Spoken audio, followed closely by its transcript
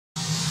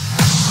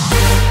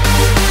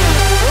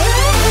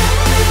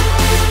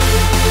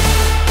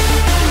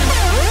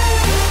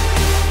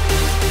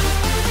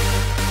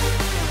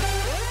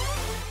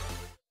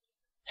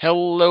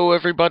Hello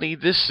everybody,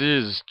 this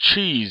is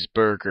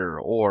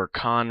Cheeseburger or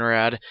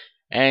Conrad,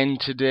 and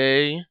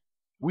today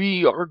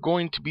we are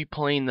going to be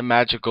playing the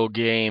magical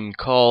game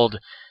called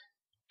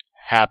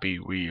Happy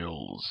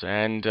Wheels.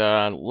 And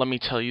let me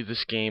tell you,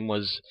 this game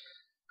was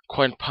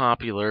quite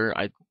popular.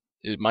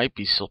 It might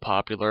be still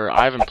popular.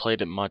 I haven't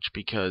played it much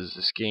because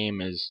this game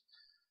is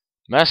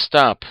messed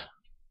up.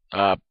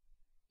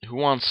 Who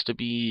wants to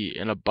be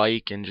in a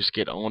bike and just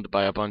get owned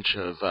by a bunch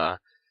of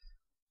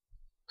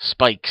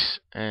spikes?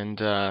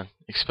 And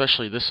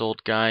especially this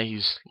old guy,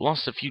 he's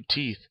lost a few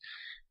teeth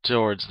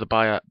towards the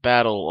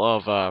battle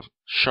of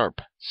sharp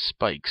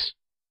spikes.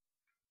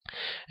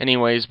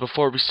 Anyways,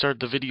 before we start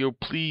the video,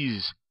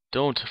 please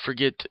don't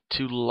forget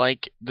to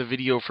like the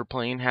video for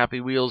playing Happy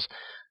Wheels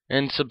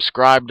and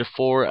subscribe to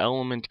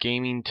 4Element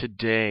Gaming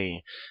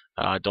today.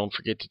 Don't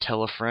forget to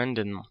tell a friend,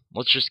 and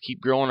let's just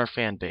keep growing our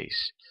fan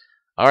base.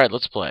 Alright,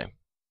 let's play.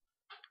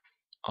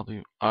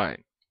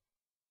 Alright.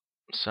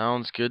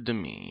 Sounds good to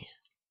me.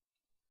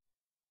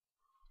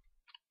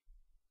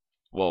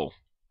 Whoa.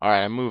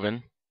 Alright, I'm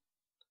moving.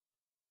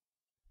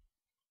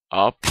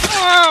 Up.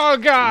 Oh,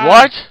 God!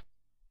 What?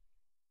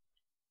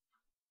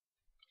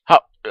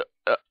 How?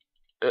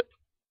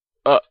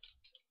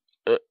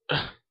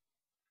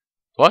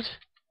 What?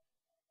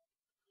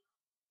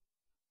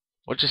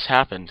 What just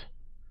happened?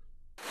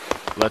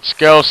 Let's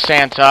go,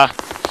 Santa!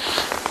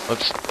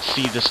 Let's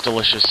see this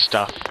delicious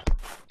stuff.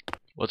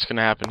 What's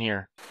gonna happen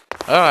here?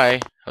 Hi,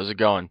 how's it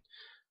going?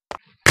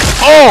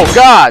 Oh,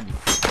 God!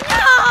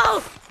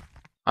 No!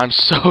 I'm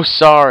so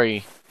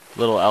sorry,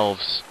 little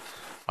elves.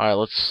 Alright,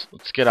 let's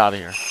get out of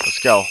here. Let's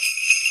go.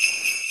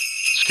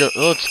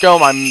 Let's go,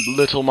 my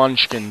little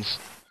munchkins.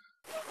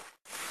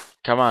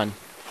 Come on.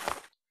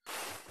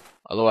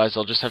 Otherwise,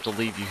 I'll just have to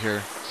leave you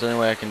here. Is there any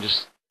way I can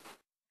just...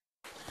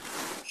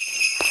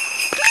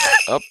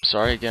 Oh,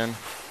 sorry again.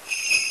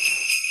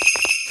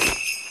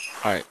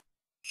 Alright.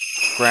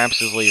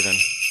 Gramps is leaving.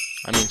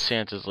 I mean,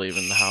 Santa's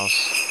leaving the house.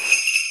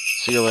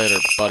 See you later,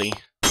 buddy.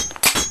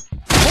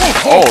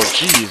 Oh,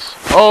 jeez.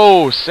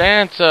 Oh,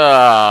 Santa!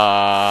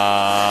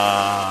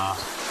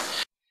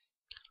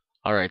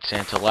 Alright,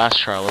 Santa, last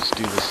try. Let's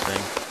do this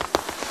thing.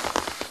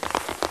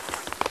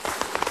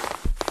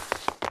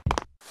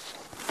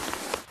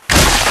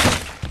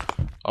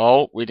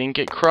 Oh, we didn't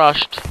get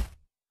crushed.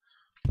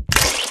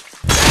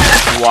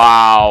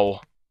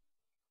 Wow.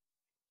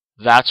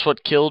 That's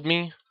what killed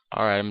me?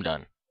 Alright, I'm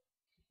done.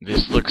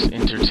 This looks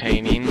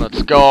entertaining.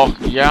 Let's go.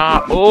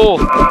 Yeah. Oh!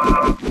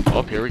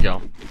 Oh, here we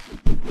go.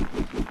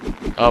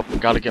 Oh,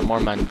 gotta get more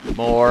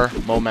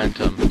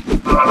momentum. Ooh,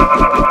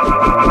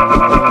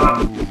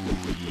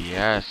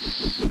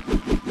 yes.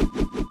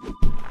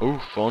 Ooh,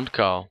 phone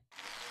call.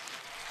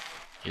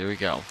 Here we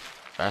go.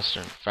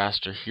 Faster and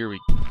faster. Here we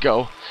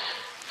go.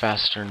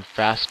 Faster and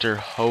faster.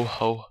 Ho,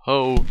 ho,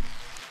 ho.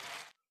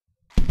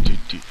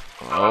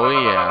 Oh,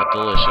 yeah.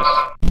 Delicious.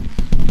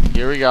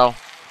 Here we go.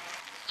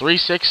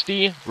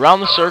 360.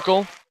 Round the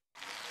circle.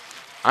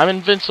 I'm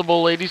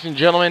invincible, ladies and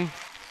gentlemen.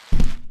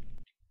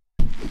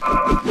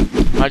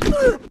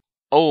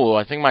 Oh,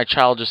 I think my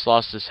child just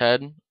lost his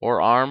head,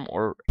 or arm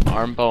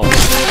bone.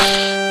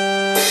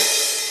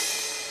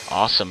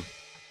 Awesome.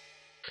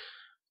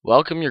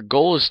 Welcome, your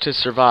goal is to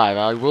survive.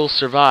 I will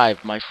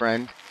survive, my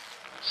friend.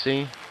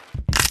 See?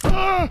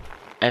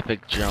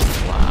 Epic jump,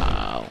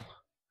 wow.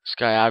 This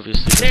guy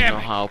obviously doesn't know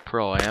how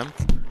pro I am.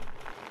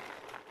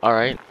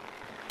 Alright.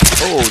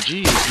 Oh,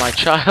 jeez, my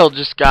child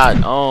just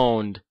got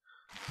owned.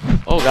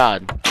 Oh,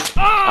 God.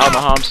 I don't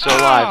know how I'm still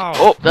alive.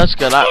 Oh, that's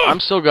good. I'm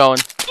still going.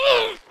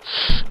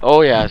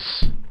 Oh,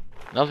 yes.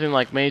 Nothing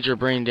like major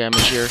brain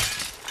damage here.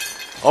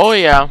 Oh,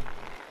 yeah.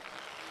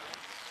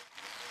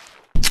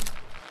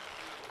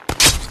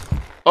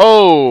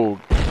 Oh!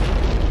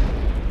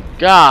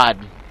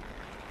 God.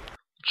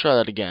 Try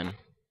that again.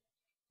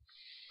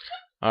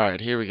 Alright,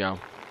 here we go.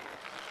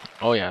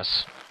 Oh,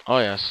 yes. Oh,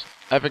 yes.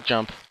 Epic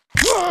jump.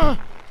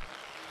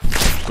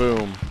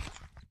 Boom.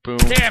 Boom.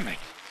 Damn it!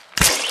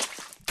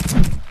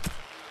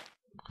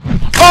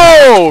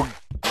 Oh!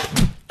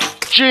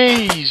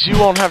 Jeez, you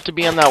won't have to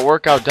be on that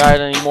workout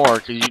diet anymore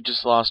because you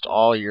just lost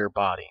all your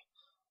body.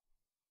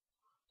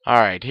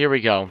 Alright, here we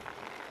go.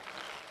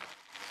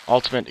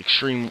 Ultimate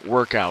extreme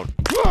workout.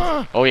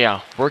 Oh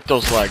yeah, work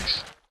those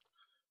legs.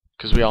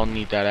 Because we all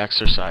need that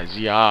exercise.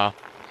 Yeah.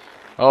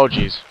 Oh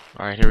jeez.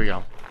 Alright, here we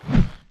go.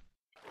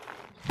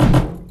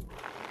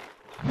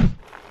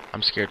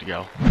 I'm scared to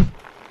go.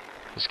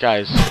 This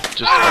guy's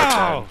just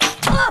outside.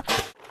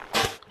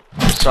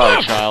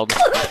 Sorry, child.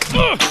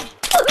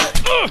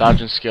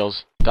 Dodging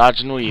skills.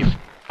 Dodge and weave.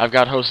 I've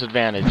got host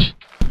advantage.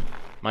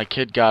 My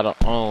kid got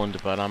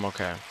owned, but I'm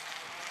okay.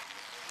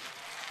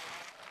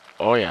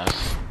 Oh,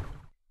 yes.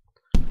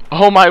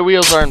 Oh, my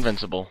wheels are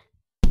invincible.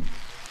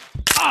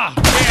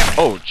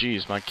 Oh,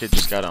 jeez, my kid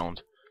just got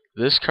owned.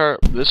 This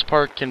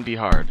part can be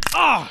hard.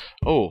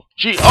 Oh,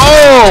 gee.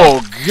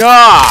 Oh,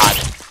 God!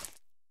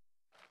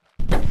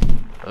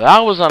 That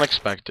was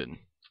unexpected.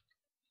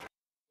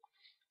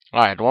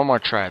 Alright, one more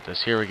try at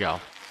this. Here we go.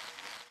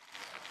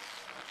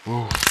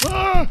 Ooh.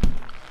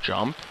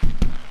 Jump.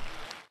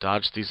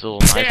 Dodge these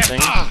little knife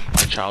things.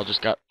 My child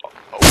just got...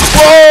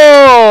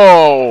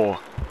 Whoa!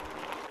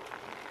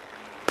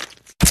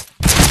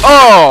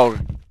 Oh!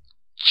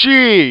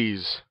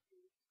 Jeez!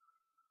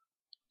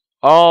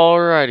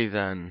 Alrighty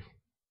then.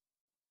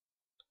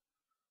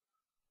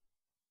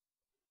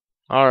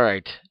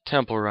 Alright,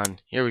 temple run.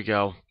 Here we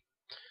go.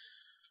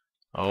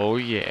 Oh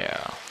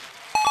yeah.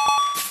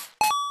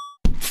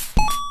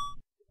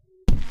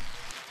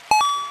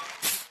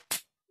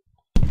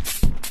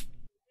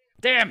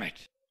 Damn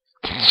it!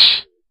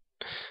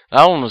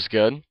 That one was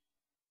good.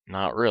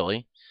 Not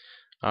really.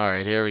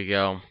 Alright, here we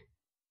go.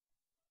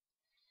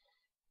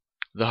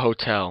 The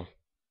hotel.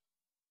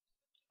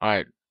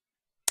 Alright.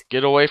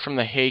 Get away from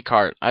the hay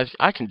cart.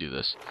 I can do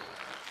this.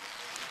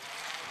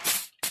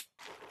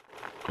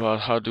 Well,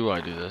 how do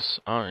I do this?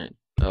 Alright.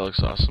 That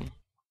looks awesome.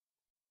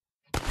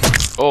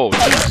 Oh,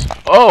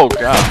 jeez. Oh,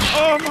 gosh.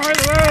 Oh, my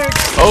leg!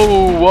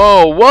 Oh,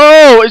 whoa,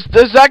 whoa!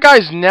 Is that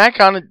guy's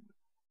neck on it?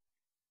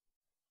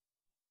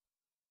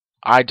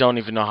 I don't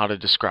even know how to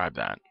describe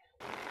that.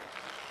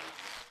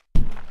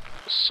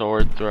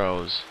 Sword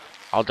throws.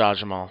 I'll dodge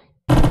them all.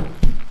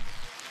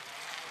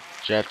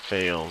 Jet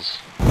fails.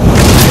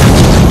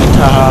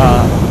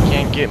 Haha,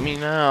 can't get me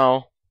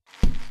now.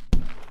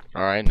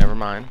 Alright, never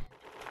mind.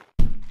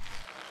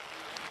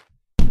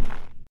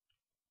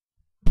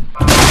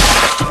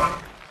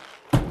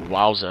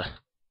 Wowza.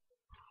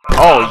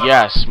 Oh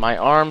yes, my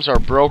arms are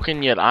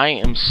broken, yet I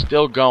am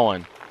still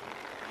going.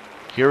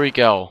 Here we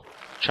go.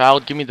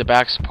 Child, give me the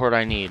back support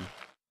I need.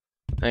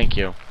 Thank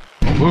you.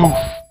 Oof.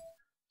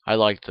 I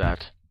liked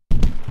that.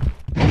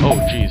 Oh,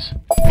 jeez.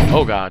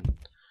 Oh, God.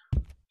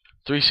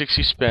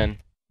 360 spin.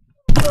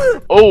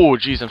 Oh,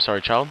 jeez, I'm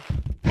sorry, child.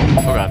 Oh,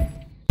 God.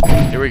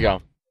 Here we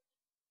go.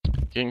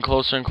 Getting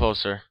closer and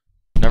closer.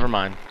 Never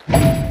mind.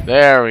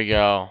 There we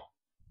go.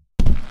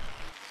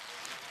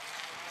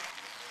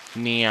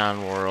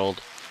 Neon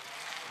World.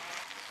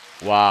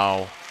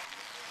 Wow.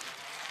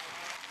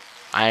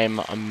 I'm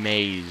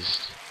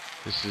amazed.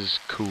 This is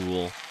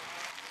cool.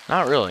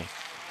 Not really.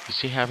 You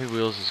see, Happy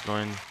Wheels is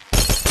going...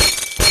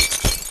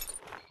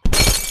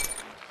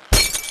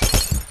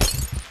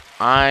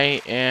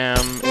 I am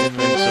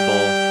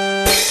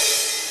invincible.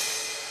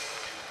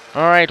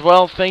 Alright,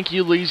 well, thank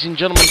you, ladies and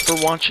gentlemen, for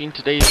watching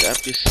today's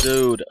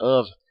episode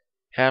of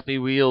Happy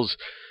Wheels.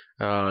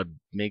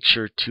 Make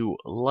sure to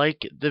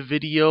like the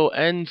video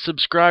and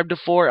subscribe to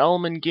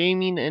 4Element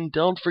Gaming, and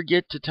don't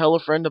forget to tell a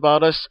friend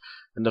about us.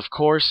 And of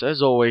course,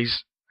 as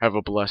always, have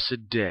a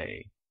blessed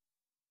day.